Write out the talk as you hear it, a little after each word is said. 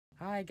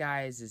Hi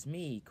guys, it's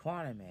me,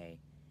 Quanime,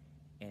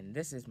 and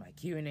this is my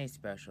Q&A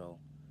special.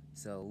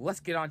 So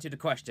let's get on to the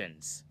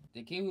questions.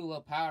 The kid who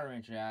loved Power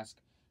Ranger asks,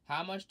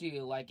 how much do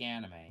you like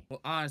anime? Well,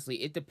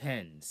 honestly, it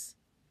depends.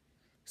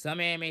 Some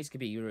animes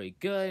could be really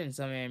good, and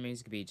some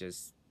animes could be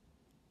just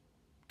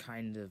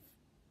kind of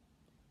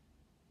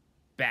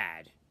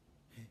bad.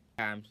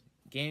 I'm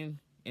getting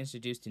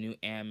introduced to new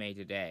anime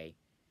today.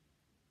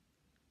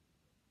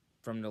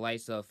 From the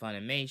likes of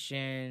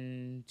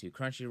Funimation, to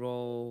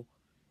Crunchyroll,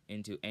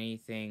 into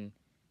anything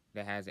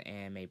that has an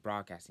anime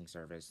broadcasting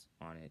service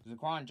on it.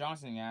 Zaquan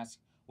Johnson asks,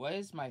 what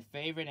is my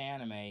favorite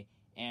anime,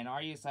 and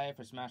are you excited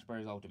for Smash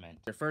Bros. Ultimate?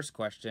 The first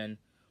question,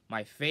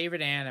 my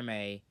favorite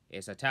anime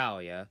is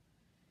Italia.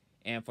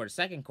 And for the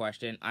second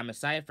question, I'm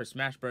excited for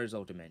Smash Bros.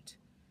 Ultimate.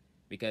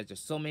 Because there's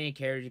so many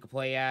characters you can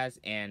play as,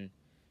 and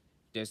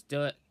they're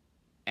still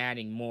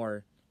adding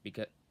more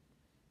because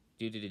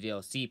due to the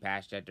DLC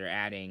patch that they're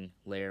adding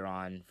later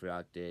on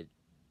throughout the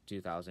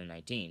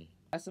 2019.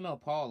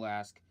 SML Paul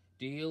asks,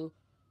 do you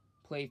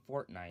play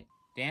Fortnite?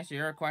 To answer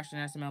your question,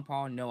 SML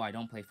Paul, no, I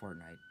don't play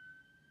Fortnite.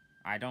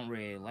 I don't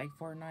really like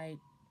Fortnite.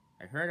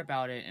 I heard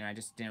about it, and I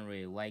just didn't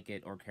really like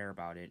it or care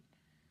about it.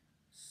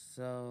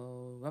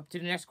 So, up to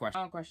the next question. The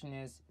final question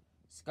is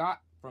Scott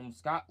from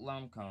Scott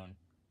Lumcone.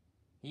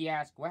 He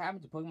asked, what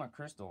happened to Pokemon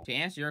Crystal? To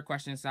answer your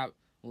question, Scott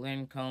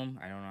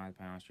Lumcone, I don't know how to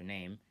pronounce your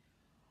name.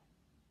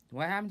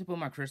 What happened to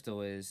Pokemon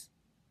Crystal is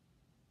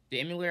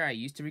the emulator I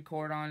used to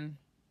record on,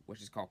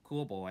 which is called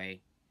Cool Boy,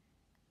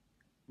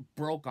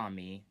 broke on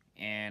me,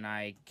 and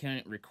I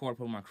couldn't record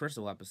Pokemon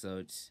Crystal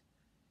episodes.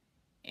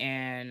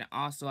 And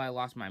also, I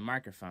lost my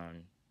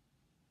microphone,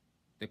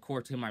 the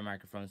cord to my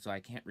microphone, so I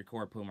can't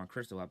record Pokemon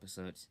Crystal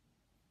episodes.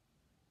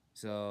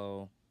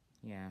 So,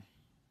 yeah.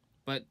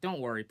 But don't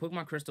worry,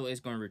 Pokemon Crystal is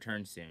going to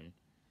return soon.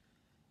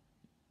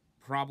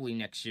 Probably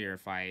next year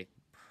if I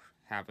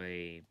have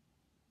a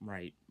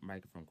right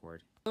microphone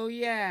cord. So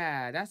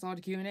yeah, that's all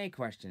the Q&A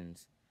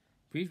questions.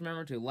 Please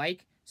remember to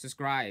like,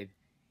 subscribe,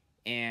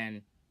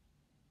 and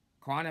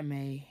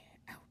Quanime